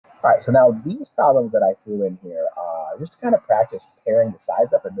All right, so now these problems that I threw in here, just to kind of practice pairing the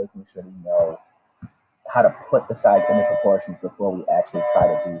sides up and making sure we know how to put the sides into proportions before we actually try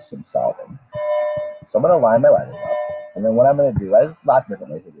to do some solving. So I'm going to line my letters up, and then what I'm going to do, there's lots of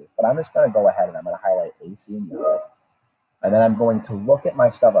different ways to do this, but I'm just going to go ahead and I'm going to highlight AC in yellow, and then I'm going to look at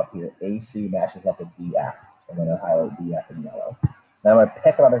my stuff up here. AC matches up with DF. So I'm going to highlight DF in yellow. Then I'm going to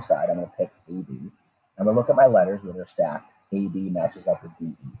pick another side. I'm going to pick AB. I'm going to look at my letters where they're stacked. AB matches up with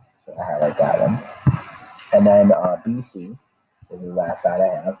DE. So I highlight that one. And then BC is the last side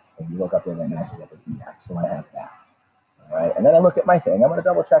I have. And you look up there, that matches up with DF. So I have that. All right. And then I look at my thing. I'm going to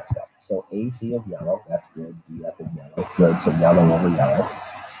double check stuff. So AC is yellow. That's good. DF is yellow. Good. So yellow over yellow.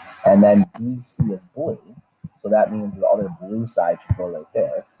 And then BC is blue. So that means the other blue side should go right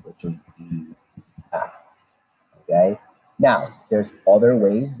there, which is DF. Okay. Now, there's other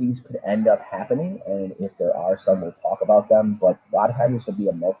ways these could end up happening, and if there are some, we'll talk about them, but a lot of times this will be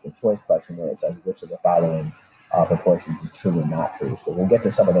a multiple choice question where it says which of the following proportions is true or not true. So we'll get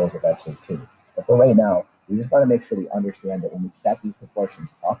to some of those eventually too. But for right now, we just want to make sure we understand that when we set these proportions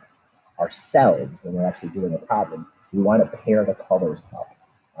up ourselves, when we're actually doing a problem, we want to pair the colors up.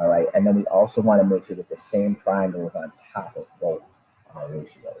 All right. And then we also want to make sure that the same triangle is on top of both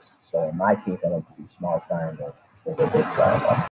ratios. So in my case, I like to do small triangle over big triangle.